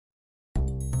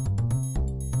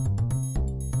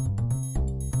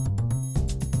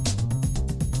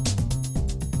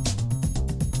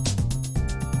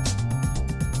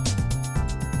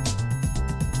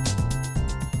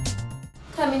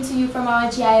Coming to you from our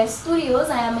GIS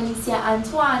studios, I am Lucia and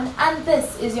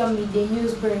this is your midday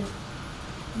news brief.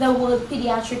 The World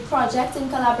Pediatric Project, in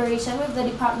collaboration with the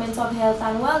Department of Health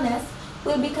and Wellness,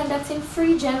 will be conducting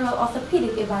free general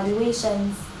orthopedic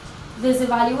evaluations. These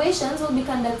evaluations will be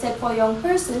conducted for young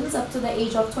persons up to the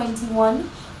age of 21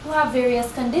 who have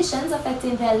various conditions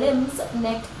affecting their limbs,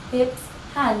 neck, hips,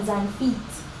 hands and feet.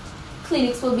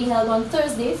 Clinics will be held on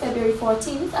Thursday, February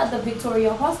 14th at the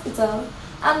Victoria Hospital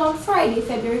and on Friday,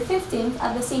 February 15th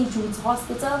at the St. Jude's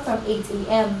Hospital from 8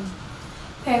 a.m.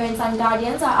 Parents and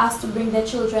guardians are asked to bring their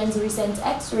children's recent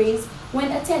x-rays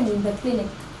when attending the clinic.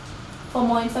 For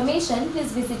more information,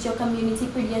 please visit your community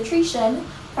pediatrician,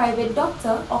 private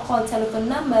doctor or call telephone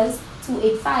numbers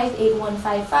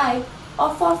 285-8155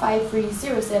 or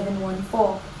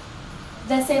 453-0714.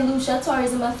 The St. Lucia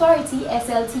Tourism Authority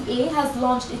 (SLTA) has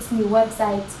launched its new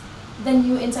website. The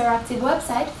new interactive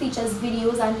website features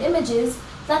videos and images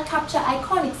that capture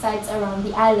iconic sites around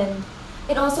the island.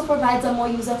 It also provides a more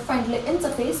user-friendly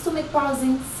interface to make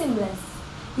browsing seamless.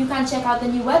 You can check out the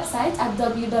new website at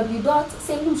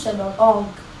www.stlucia.org.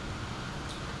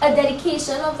 A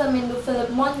dedication of the Mindu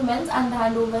Philip Monument and the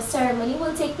handover ceremony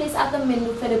will take place at the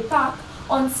Mindu Philip Park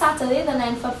on Saturday, the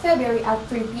 9th of February at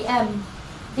 3 p.m.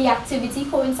 The activity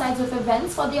coincides with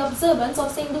events for the observance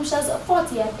of St. Lucia's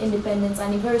 40th independence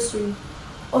anniversary.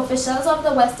 Officials of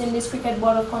the West Indies Cricket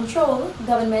Board of Control,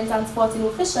 government and sporting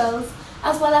officials,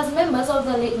 as well as members of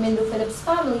the late Mindu Philip's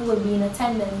family will be in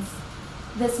attendance.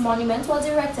 This monument was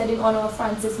erected in honor of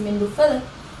Francis Mindu Philip,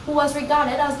 who was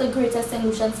regarded as the greatest St.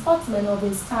 Lucian sportsman of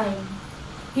his time.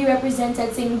 He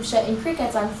represented St. Lucia in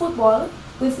cricket and football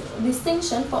with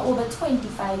distinction for over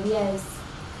 25 years.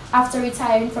 After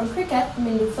retiring from cricket,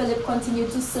 Mindu Philip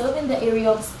continued to serve in the area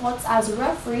of sports as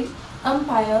referee,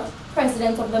 umpire,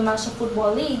 president of the Masha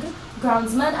Football League,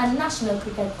 groundsman and national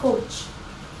cricket coach.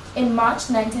 In March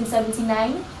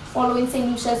 1979, following St.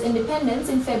 Lucia's independence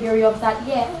in February of that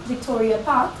year, Victoria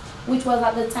Park, which was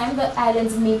at the time the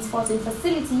island's main sporting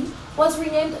facility, was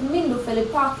renamed Mindu Philip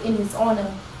Park in his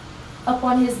honor.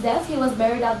 Upon his death, he was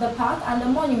buried at the park and a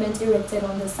monument erected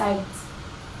on the site.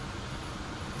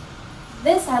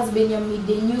 This has been your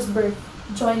midday news brief.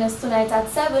 Join us tonight at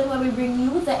 7 where we bring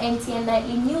you the NTN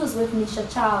Nightly News with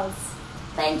Nisha Charles.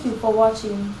 Thank you for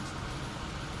watching.